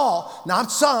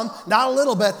 not some, not a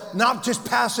little bit, not just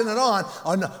passing it on,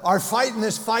 or fighting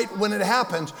this fight when it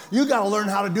happens. You got to learn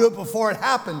how to do it before it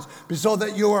happens so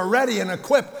that you are ready and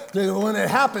equipped. When it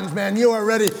happens, man, you are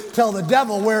ready to tell the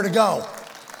devil where to go.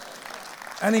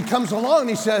 And he comes along and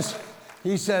he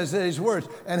says these words,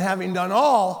 and having done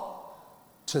all,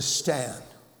 to stand.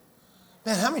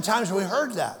 Man, how many times have we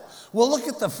heard that? Well, look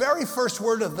at the very first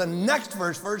word of the next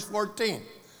verse, verse 14.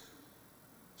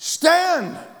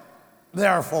 Stand,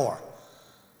 therefore.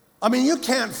 I mean, you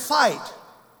can't fight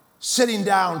sitting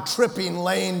down, tripping,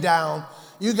 laying down.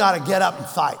 You got to get up and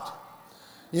fight.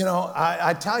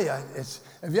 I tell you,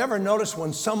 have you ever noticed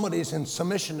when somebody's in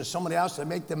submission to somebody else, they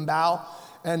make them bow?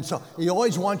 And so he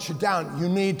always wants you down. You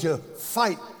need to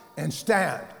fight and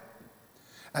stand.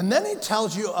 And then he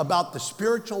tells you about the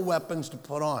spiritual weapons to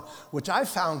put on, which I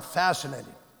found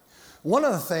fascinating. One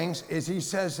of the things is he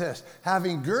says this,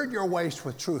 having girded your waist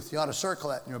with truth. You ought to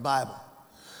circle that in your Bible.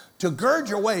 To gird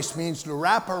your waist means to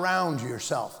wrap around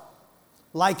yourself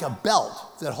like a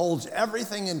belt that holds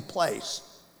everything in place.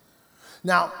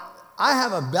 Now, I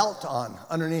have a belt on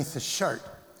underneath the shirt,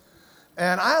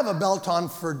 and I have a belt on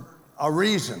for a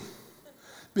reason.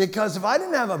 Because if I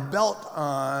didn't have a belt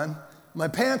on, my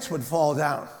pants would fall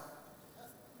down.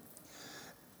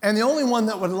 And the only one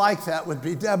that would like that would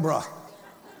be Deborah.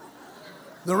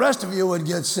 The rest of you would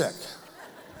get sick.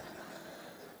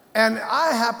 And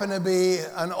I happen to be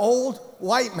an old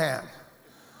white man,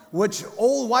 which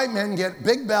old white men get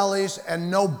big bellies and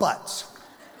no butts.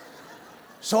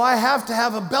 So I have to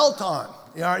have a belt on.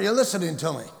 Are you listening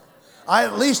to me? I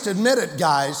at least admit it,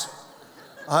 guys.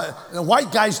 The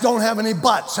white guys don't have any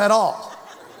butts at all.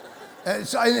 And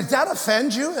if that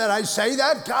offends you that I say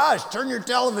that, gosh, turn your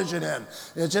television in.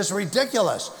 It's just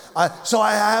ridiculous. So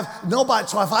I have no butt.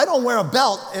 So if I don't wear a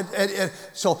belt,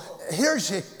 so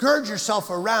here's you, gird yourself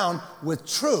around with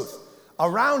truth.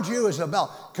 Around you is a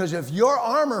belt. Because if your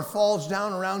armor falls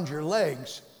down around your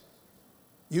legs,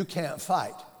 you can't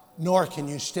fight, nor can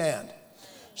you stand.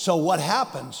 So what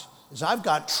happens is I've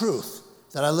got truth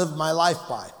that I live my life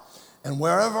by. And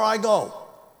wherever I go,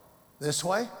 this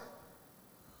way,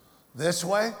 this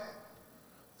way,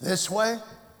 this way,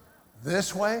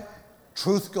 this way,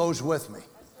 truth goes with me.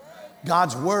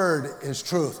 God's word is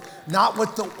truth. Not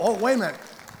what wait a minute.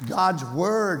 God's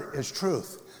word is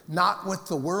truth. Not what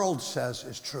the world says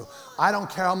is true. I don't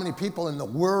care how many people in the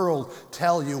world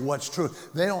tell you what's true.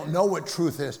 They don't know what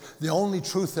truth is. The only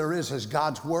truth there is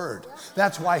God's word.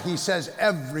 That's why he says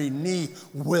every knee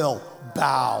will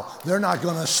bow. They're not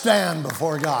going to stand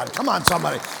before God. Come on,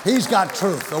 somebody. He's got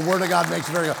truth. The word of God makes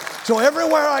it very good. So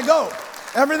everywhere I go,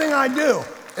 everything I do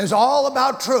is all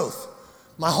about truth.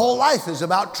 My whole life is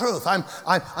about truth.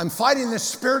 I'm fighting this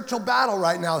spiritual battle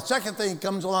right now. The second thing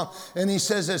comes along, and he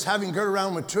says this, having girded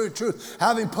around with truth,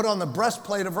 having put on the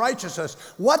breastplate of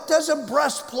righteousness. What does a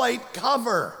breastplate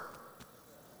cover?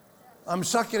 I'm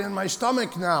sucking in my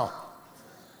stomach now.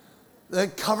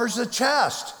 It covers the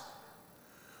chest.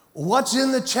 What's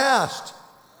in the chest?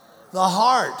 The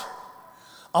heart.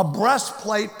 A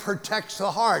breastplate protects the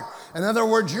heart. In other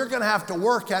words, you're going to have to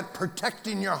work at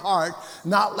protecting your heart,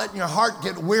 not letting your heart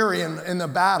get weary in the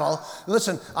battle.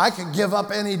 Listen, I could give up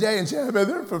any day and say, I've been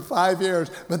there for 5 years.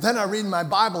 But then I read my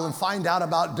Bible and find out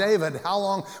about David. How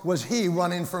long was he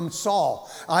running from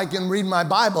Saul? I can read my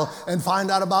Bible and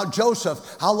find out about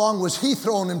Joseph. How long was he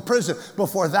thrown in prison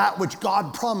before that which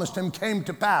God promised him came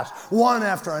to pass? One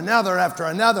after another, after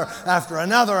another, after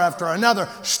another, after another,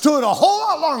 stood a whole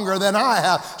lot longer than I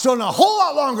have. So a whole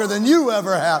lot longer than you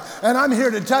ever have. And I'm here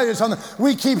to tell you something.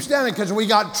 We keep standing because we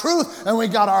got truth and we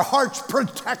got our hearts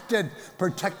protected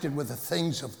with the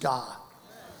things of God.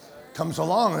 Comes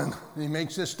along and he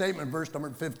makes this statement, verse number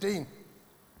 15.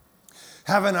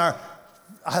 Having I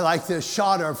like this,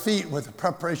 shod our feet with the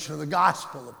preparation of the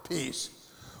gospel of peace.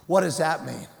 What does that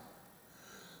mean?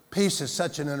 Peace is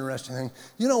such an interesting thing.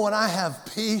 You know, when I have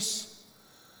peace,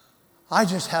 I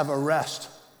just have a rest.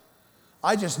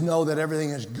 I just know that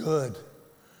everything is good,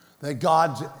 that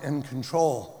God's in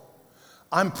control.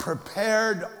 I'm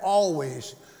prepared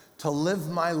always to live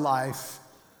my life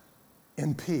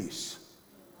in peace.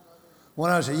 When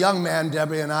I was a young man,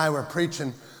 Debbie and I were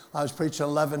preaching. I was preaching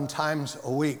 11 times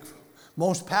a week.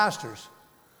 Most pastors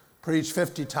preach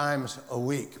 50 times a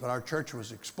week, but our church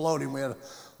was exploding. We had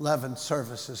 11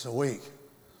 services a week.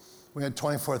 We had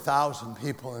 24,000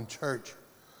 people in church.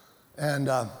 And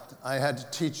I had to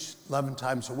teach 11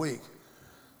 times a week.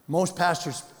 Most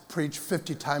pastors preach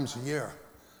 50 times a year.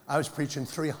 I was preaching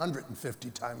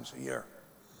 350 times a year.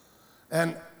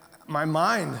 And my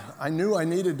mind, I knew I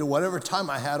needed to, whatever time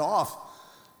I had off,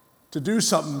 to do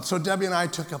something. So Debbie and I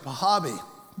took up a hobby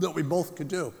that we both could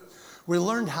do. We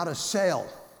learned how to sail.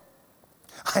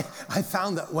 I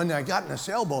found that when I got in a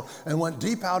sailboat and went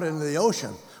deep out into the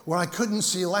ocean where I couldn't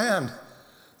see land,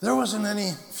 there wasn't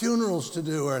any funerals to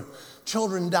do or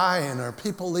children dying or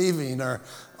people leaving or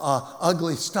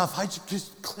ugly stuff. I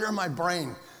just clear my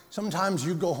brain. Sometimes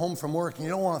you go home from work and you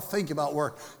don't want to think about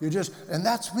work. And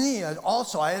that's me. I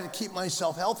had to keep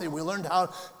myself healthy. We learned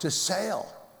how to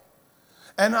sail.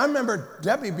 And I remember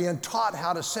Debbie being taught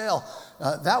how to sail.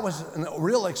 That was a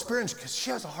real experience because she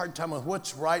has a hard time with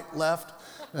what's right, left,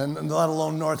 and let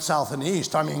alone north, south, and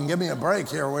east. I mean, give me a break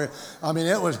here.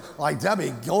 It was like,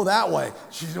 Debbie, go that way.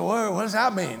 She said, what does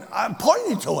that mean? I'm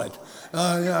pointing to it.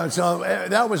 So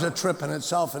that was a trip in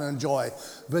itself and a joy.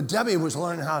 But Debbie was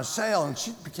learning how to sail, and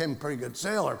she became a pretty good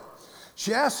sailor.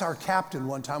 She asked our captain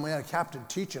one time, we had a captain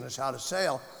teaching us how to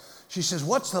sail. She says,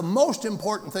 what's the most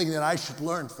important thing that I should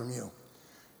learn from you?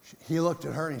 He looked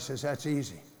at her and he says, that's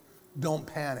easy. Don't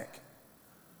panic.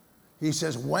 He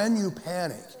says, when you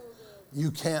panic,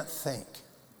 you can't think.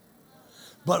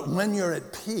 But when you're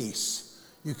at peace,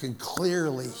 you can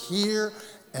clearly hear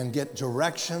and get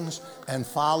directions and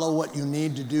follow what you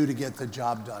need to do to get the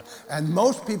job done. And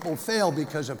most people fail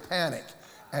because of panic.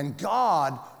 And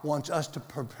God wants us to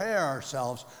prepare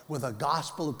ourselves with a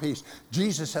gospel of peace.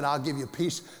 Jesus said, I'll give you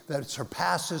peace that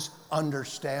surpasses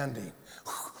understanding.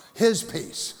 His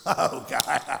peace. Oh,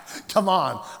 God. Come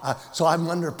on. So I'm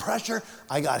under pressure.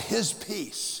 I got his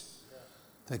peace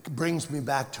that brings me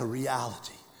back to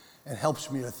reality and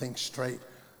helps me to think straight.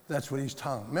 That's what he's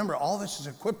telling. Remember, all this is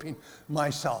equipping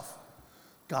myself.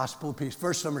 Gospel of peace.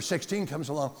 Verse number 16 comes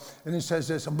along, and it says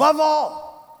this, above all.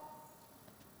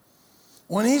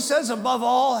 When he says above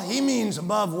all, he means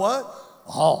above what?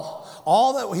 All.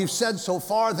 All that we've said so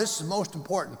far, this is most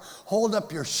important. Hold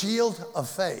up your shield of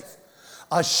faith.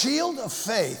 A shield of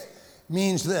faith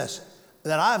means this,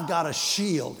 that I've got a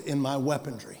shield in my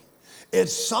weaponry.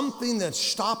 It's something that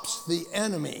stops the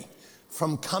enemy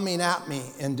from coming at me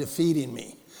and defeating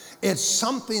me. It's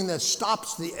something that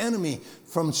stops the enemy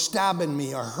from stabbing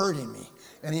me or hurting me.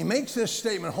 And he makes this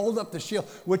statement, hold up the shield,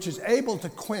 which is able to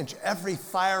quench every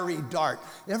fiery dart.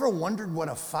 You ever wondered what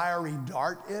a fiery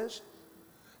dart is?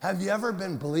 Have you ever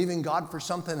been believing God for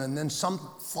something and then some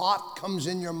thought comes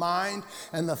in your mind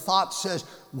and the thought says,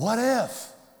 what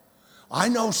if? I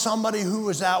know somebody who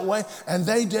was that way and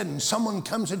they didn't. Someone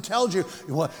comes and tells you,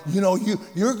 well,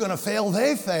 you're going to fail.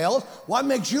 They failed. What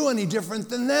makes you any different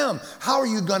than them? How are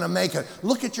you going to make it?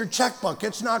 Look at your checkbook.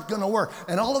 It's not going to work.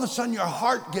 And all of a sudden your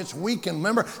heart gets weakened.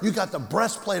 Remember, you got the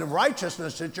breastplate of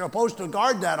righteousness that you're supposed to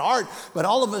guard that heart, but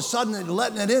all of a sudden you're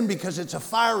letting it in because it's a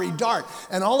fiery dart.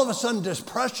 And all of a sudden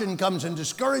depression comes and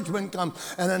discouragement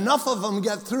comes, and enough of them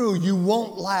get through, you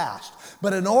won't last.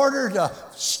 But in order to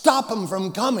stop them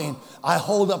from coming, I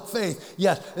hold up faith.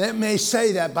 Yes, it may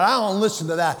say that, but I don't listen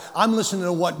to that. I'm listening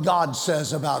to what God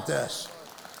says about this.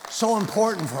 So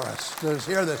important for us to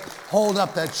hear this. Hold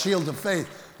up that shield of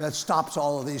faith that stops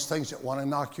all of these things that want to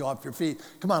knock you off your feet.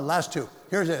 Come on, last two.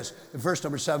 Here it is, in verse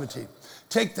number 17.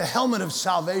 Take the helmet of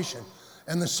salvation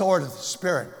and the sword of the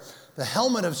Spirit. The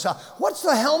helmet of salvation. What's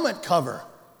the helmet cover?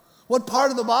 What part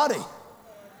of the body?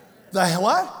 The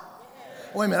what?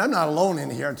 Wait a minute, I'm not alone in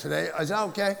here today. Is that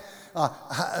okay?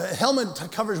 Helmet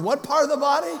covers what part of the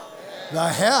body? The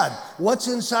head. What's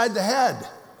inside the head?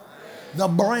 The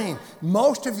brain.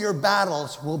 Most of your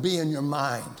battles will be in your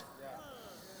mind.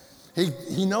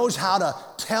 He knows how to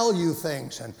tell you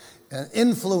things and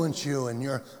influence you in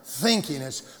your thinking.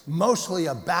 It's mostly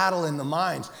a battle in the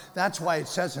minds. That's why it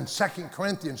says in 2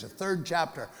 Corinthians, the 5th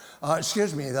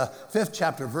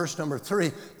chapter, verse number 3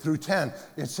 through 10,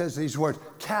 it says these words,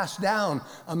 cast down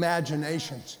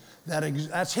imaginations.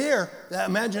 That's here, the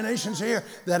imaginations here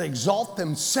that exalt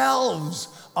themselves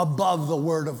above the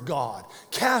word of God.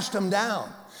 Cast them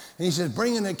down. And he says,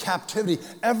 bring into captivity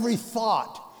every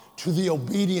thought to the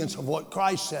obedience of what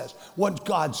Christ says, what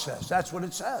God says. That's what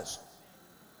it says.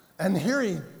 And here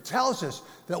he tells us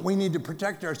that we need to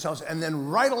protect ourselves. And then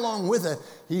right along with it,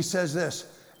 he says this,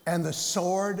 and the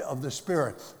sword of the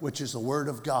Spirit, which is the word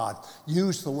of God.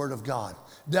 Use the word of God.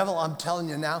 Devil, I'm telling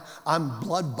you now, I'm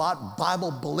blood-bought,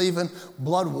 Bible-believing,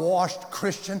 blood-washed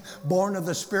Christian, born of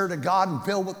the Spirit of God and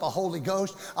filled with the Holy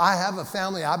Ghost. I have a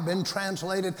family. I've been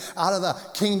translated out of the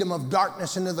kingdom of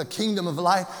darkness into the kingdom of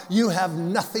light. You have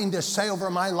nothing to say over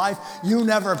my life. You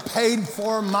never paid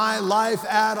for my life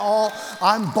at all.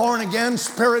 I'm born again,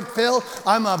 Spirit-filled.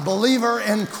 I'm a believer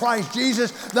in Christ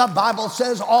Jesus. The Bible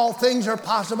says all things are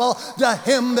possible to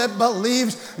him that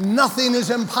believes. Nothing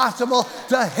is impossible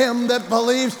to him that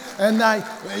believes. And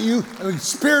the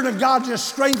Spirit of God just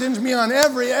strengthens me on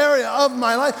every area of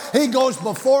my life. He goes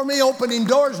before me, opening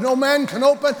doors no man can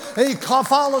open. He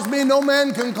follows me, no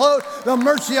man can close. The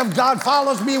mercy of God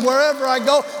follows me wherever I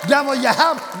go. Devil, you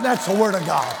have, that's the word of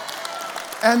God.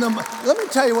 And let me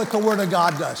tell you what the word of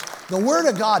God does. The word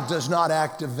of God does not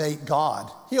activate God.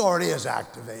 He already is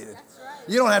activated.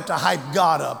 You don't have to hype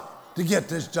God up to get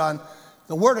this done.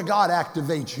 The word of God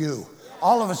activates you.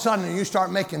 All of a sudden, you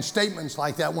start making statements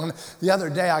like that. When the other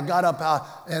day I got up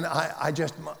and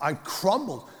I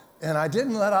crumbled, and I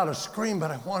didn't let out a scream, but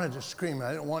I wanted to scream.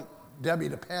 I didn't want Debbie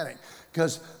to panic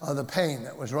because of the pain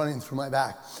that was running through my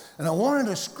back. And I wanted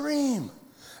to scream,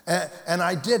 and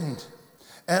I didn't.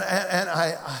 And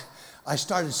I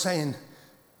started saying,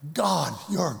 God,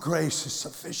 your grace is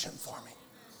sufficient for me.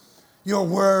 Your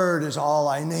word is all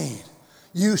I need.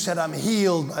 You said I'm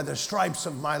healed by the stripes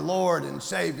of my Lord and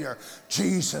Savior,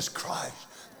 Jesus Christ.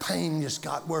 Pain just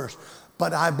got worse.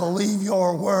 but I believe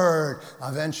your word.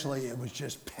 Eventually, it was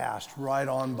just passed right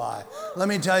on by. Let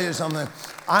me tell you something.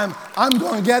 I'm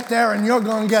going to get there, and you're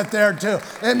going to get there too.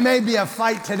 It may be a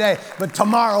fight today, but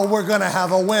tomorrow we're going to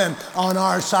have a win on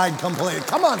our side completely.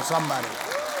 Come on, somebody.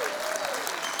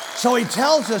 So he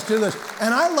tells us to do this.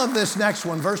 And I love this next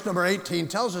one. Verse number 18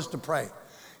 tells us to pray.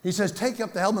 He says, take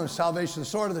up the helmet of salvation, the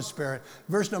sword of the Spirit.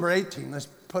 Verse number 18. Let's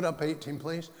put up 18,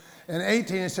 please. In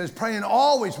 18, it says, praying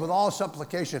always with all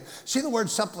supplication. See the word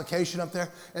supplication up there?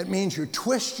 It means you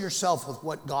twist yourself with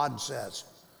what God says.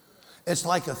 It's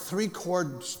like a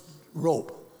 3-cord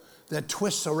rope that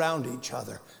twists around each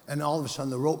other. And all of a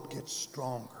sudden, the rope gets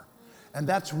stronger. And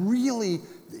that's really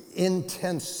the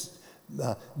intense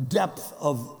the depth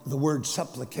of the word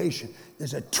supplication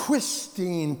is a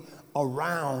twisting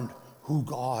around who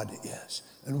God is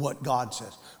and what God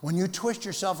says. When you twist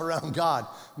yourself around God,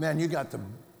 man, you got the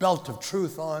belt of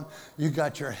truth on, you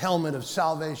got your helmet of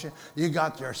salvation, you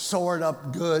got your sword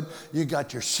up good, you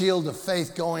got your shield of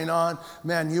faith going on.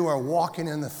 Man, you are walking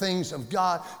in the things of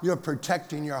God, you're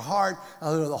protecting your heart,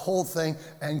 the whole thing,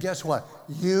 and guess what?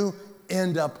 You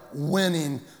end up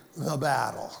winning the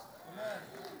battle.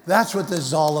 That's what this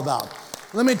is all about.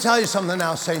 Let me tell you something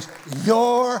now, saints.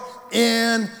 You're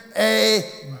in a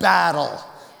battle.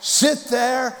 Sit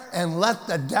there and let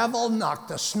the devil knock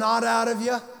the snot out of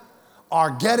you, or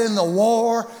get in the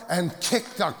war and kick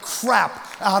the crap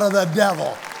out of the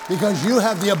devil, because you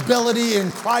have the ability in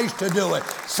Christ to do it.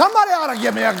 Somebody ought to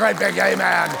give me a great big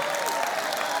amen.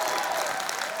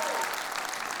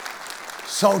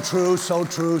 So true, so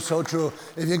true, so true.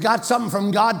 If you got something from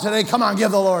God today, come on,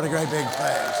 give the Lord a great big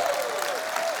praise.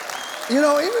 You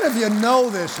know, even if you know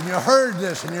this and you heard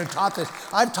this and you're taught this,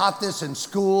 I've taught this in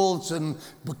schools and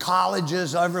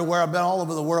colleges everywhere. I've been all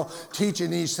over the world teaching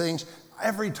these things.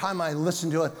 Every time I listen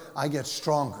to it, I get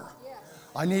stronger.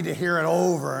 I need to hear it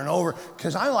over and over,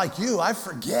 because I'm like you, I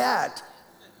forget.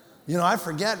 You know, I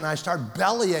forget and I start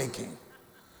belly aching.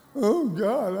 Oh,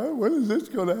 God, when is this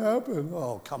going to happen?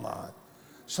 Oh, come on.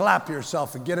 Slap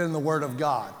yourself and get in the Word of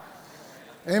God.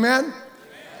 Amen?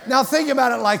 Now think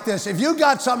about it like this. If you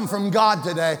got something from God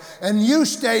today and you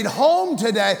stayed home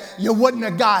today, you wouldn't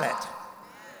have got it.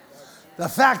 The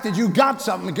fact that you got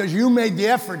something because you made the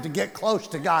effort to get close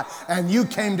to God and you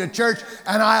came to church,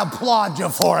 and I applaud you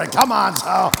for it. Come on,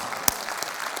 so.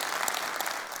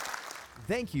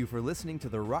 Thank you for listening to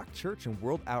the Rock Church and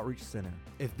World Outreach Center.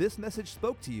 If this message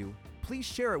spoke to you, please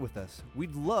share it with us.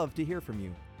 We'd love to hear from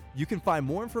you. You can find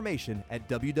more information at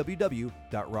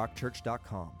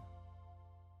www.rockchurch.com.